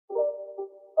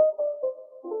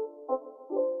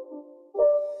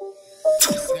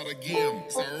the game.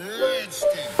 It's a rich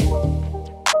thing.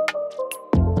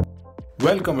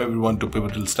 Welcome everyone to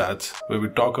Pivotal Stats, where we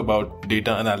talk about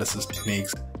data analysis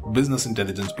techniques, business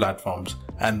intelligence platforms,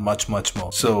 and much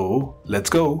more. So let's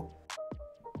go.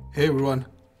 Hey everyone,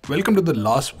 welcome to the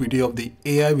last video of the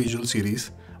AI visual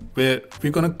series, where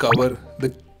we're gonna cover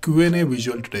the Q&A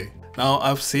visual today. Now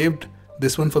I've saved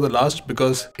this one for the last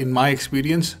because in my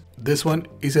experience, this one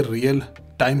is a real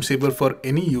time saver for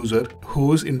any user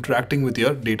who's interacting with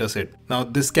your dataset. Now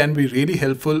this can be really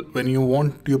helpful when you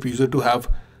want your user to have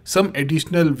some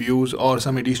additional views or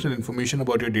some additional information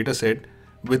about your dataset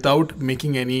without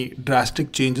making any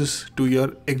drastic changes to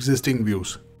your existing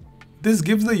views. This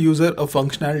gives the user a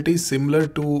functionality similar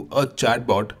to a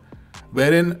chatbot,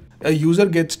 wherein a user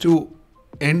gets to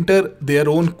enter their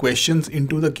own questions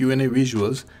into the Q&A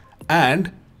visuals,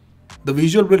 and the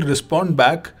visual will respond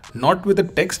back not with a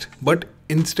text but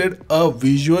instead a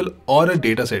visual or a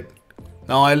dataset.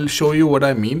 Now I'll show you what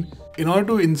I mean. In order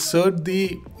to insert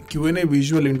the Q&A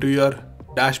visual into your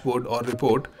dashboard or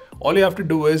report, all you have to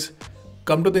do is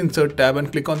come to the Insert tab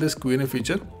and click on this Q&A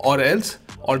feature, or else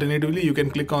alternatively you can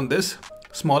click on this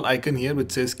small icon here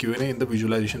which says Q&A in the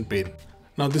visualization pane.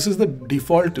 Now this is the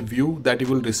default view that you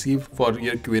will receive for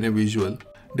your Q&A visual.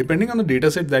 Depending on the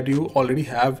dataset that you already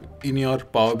have in your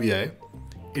Power BI,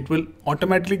 it will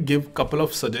automatically give couple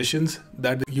of suggestions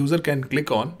that the user can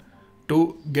click on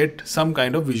to get some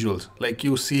kind of visuals. Like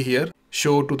you see here,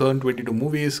 show 2022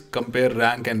 movies, compare,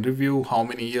 rank and review, how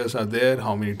many years are there,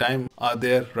 how many time are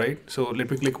there, right? So let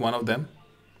me click one of them,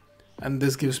 and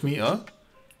this gives me a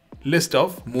list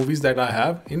of movies that I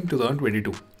have in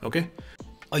 2022. Okay,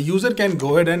 a user can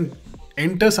go ahead and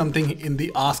enter something in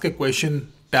the Ask a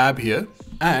Question tab here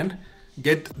and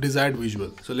get desired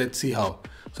visual. So let's see how.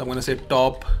 So I'm going to say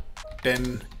top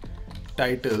 10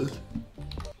 title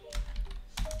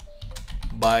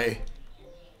by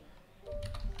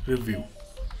review.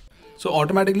 So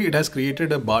automatically it has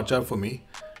created a bar chart for me.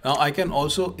 Now I can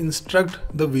also instruct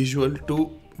the visual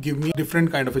to give me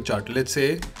different kind of a chart. Let's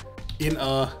say in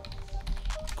a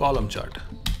column chart.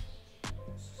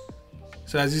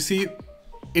 So as you see,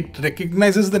 it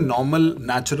recognizes the normal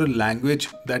natural language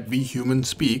that we humans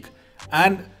speak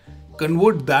and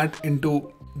convert that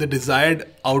into the desired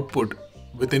output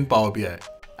within Power BI.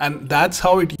 And that's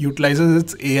how it utilizes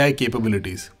its AI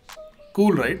capabilities.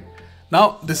 Cool, right?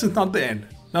 Now, this is not the end.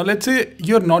 Now, let's say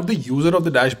you're not the user of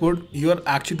the dashboard, you're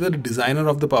actually the designer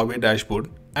of the Power BI dashboard,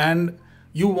 and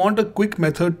you want a quick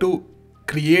method to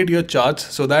create your charts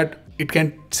so that it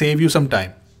can save you some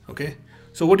time. Okay.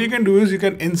 So what you can do is you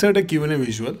can insert a Q&A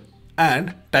visual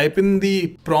and type in the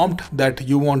prompt that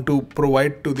you want to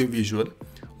provide to the visual.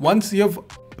 Once you have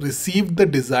received the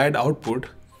desired output,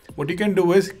 what you can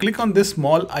do is click on this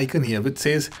small icon here which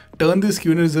says turn this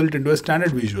Q&A result into a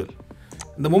standard visual.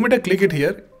 The moment I click it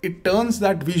here, it turns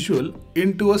that visual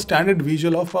into a standard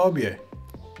visual of Power BI,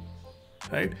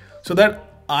 right? So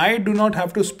that I do not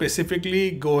have to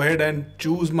specifically go ahead and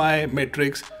choose my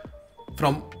metrics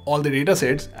from all the data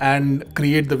sets and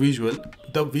create the visual.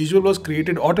 The visual was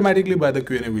created automatically by the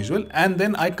Q&A visual, and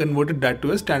then I converted that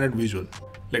to a standard visual.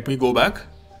 Let me go back.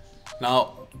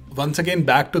 Now, once again,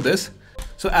 back to this.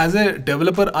 So as a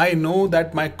developer, I know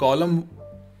that my column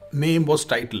name was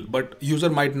title, but user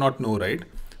might not know, right?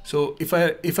 So if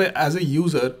I as a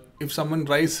user, if someone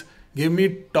writes, give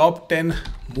me top 10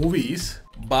 movies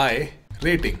by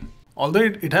rating, although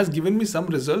it has given me some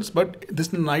results, but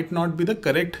this might not be the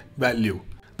correct value.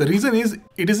 The reason is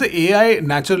it is the AI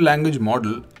natural language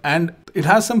model and it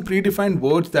has some predefined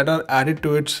words that are added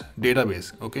to its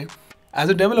database. Okay. As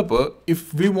a developer,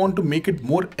 if we want to make it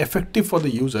more effective for the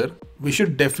user, we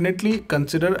should definitely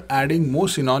consider adding more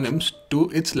synonyms to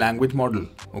its language model.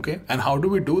 Okay. And how do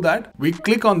we do that? We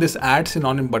click on this add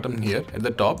synonym button here at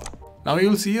the top. Now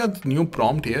you'll see a new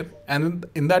prompt here, and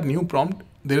in that new prompt,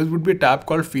 there would be a tab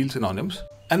called Field Synonyms.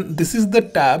 And this is the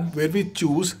tab where we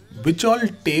choose which all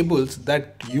tables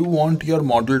that you want your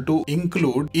model to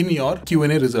include in your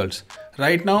Q&A results.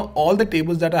 Right now, all the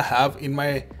tables that I have in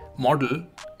my model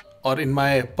or in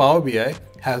my Power BI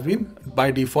has been by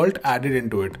default added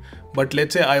into it. But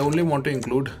let's say I only want to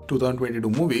include 2022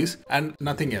 movies and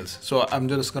nothing else. So I'm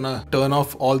just gonna turn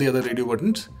off all the other radio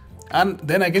buttons, and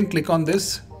then I can click on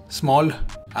this small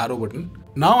arrow button.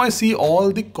 Now I see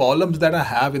all the columns that I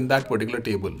have in that particular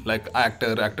table, like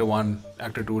actor, actor 1,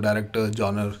 actor 2, director,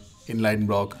 genre, inline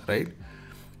block, right?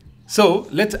 So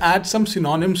let's add some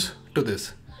synonyms to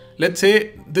this. Let's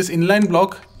say this inline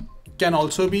block can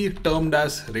also be termed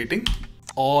as rating,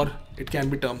 or it can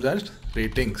be termed as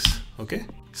ratings. Okay.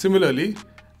 Similarly,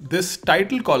 this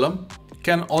title column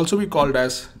can also be called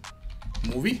as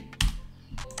movie,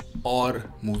 or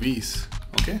movies.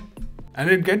 Okay, and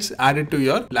it gets added to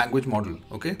your language model.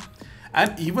 Okay,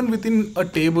 and even within a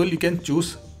table you can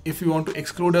choose if you want to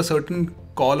exclude a certain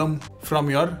column from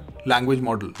your language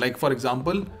model. Like for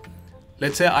example,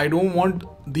 let's say I don't want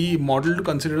the model to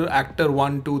consider actor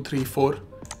 1, 2, 3, 4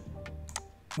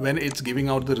 when it's giving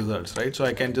out the results, right? So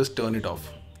I can just turn it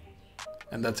off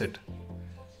and that's it.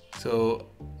 So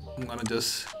I'm gonna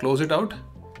just close it out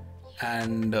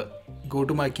and go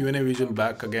to my Q&A visual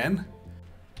back again.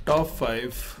 Top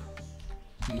 5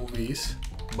 movies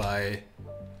by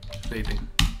rating.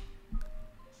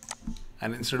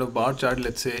 And instead of bar chart,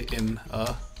 let's say in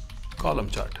a column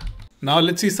chart. Now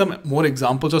let's see some more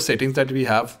examples of settings that we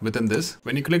have within this.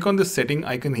 When you click on this setting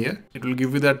icon here, it will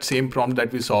give you that same prompt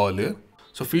that we saw earlier.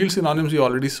 So field synonyms you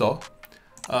already saw.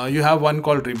 You have one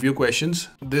called review questions.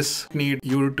 This need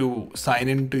you to sign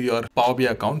into your Power BI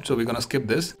account. So we're going to skip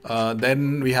this.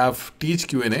 Then we have teach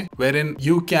Q&A, wherein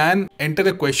you can enter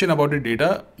a question about the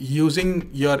data using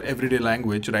your everyday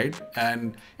language, right?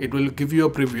 And it will give you a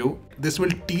preview. This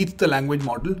will teach the language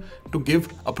model to give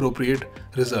appropriate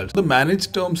results. The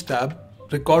manage terms tab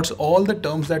records all the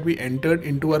terms that we entered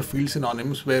into our field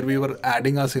synonyms where we were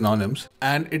adding our synonyms,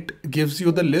 and it gives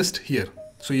you the list here.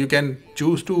 So you can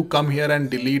choose to come here and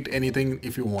delete anything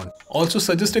if you want. Also,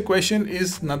 suggest a question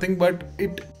is nothing but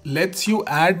it lets you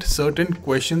add certain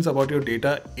questions about your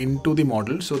data into the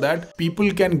model so that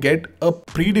people can get a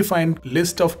predefined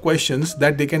list of questions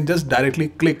that they can just directly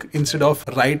click instead of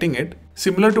writing it.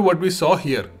 Similar to what we saw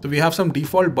here. So we have some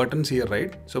default buttons here,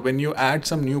 right? So when you add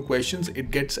some new questions,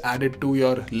 it gets added to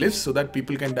your list so that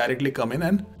people can directly come in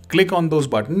and click on those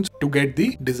buttons to get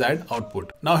the desired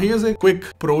output. Now here's a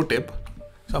quick pro tip.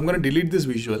 So I'm going to delete this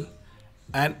visual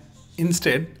and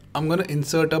instead I'm going to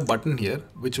insert a button here,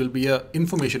 which will be a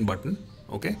information button.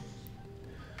 Okay.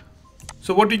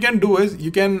 So what you can do is you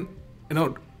can,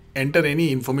 enter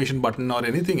any information button or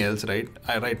anything else, right?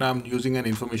 Right now I'm using an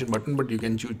information button, but you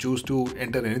can choose to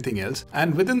enter anything else.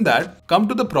 And within that, come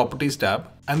to the properties tab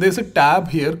and there's a tab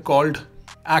here called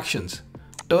actions.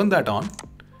 Turn that on.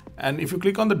 And if you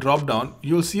click on the drop down,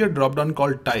 you'll see a drop down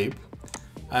called type.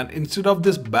 And instead of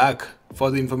this back for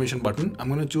the information button, I'm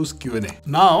going to choose Q&A.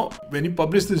 Now, when you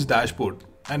publish this dashboard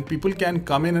and people can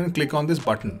come in and click on this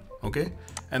button, okay?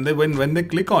 And then when they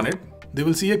click on it, they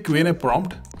will see a Q&A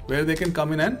prompt where they can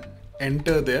come in and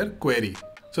enter their query.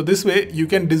 So this way you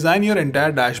can design your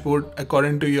entire dashboard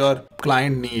according to your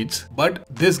client needs, but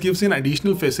this gives an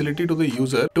additional facility to the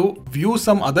user to view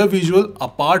some other visual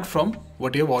apart from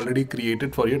what you have already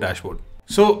created for your dashboard.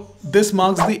 So this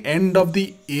marks the end of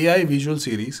the AI visual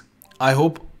series. I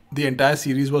hope the entire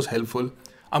series was helpful.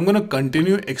 I'm going to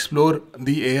continue explore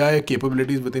the AI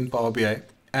capabilities within Power BI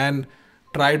and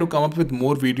try to come up with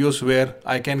more videos where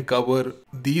I can cover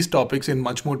these topics in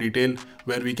much more detail,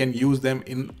 where we can use them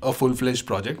in a full-fledged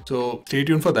project. So stay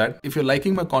tuned for that. If you're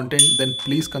liking my content, then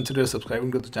please consider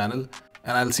subscribing to the channel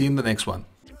and I'll see you in the next one.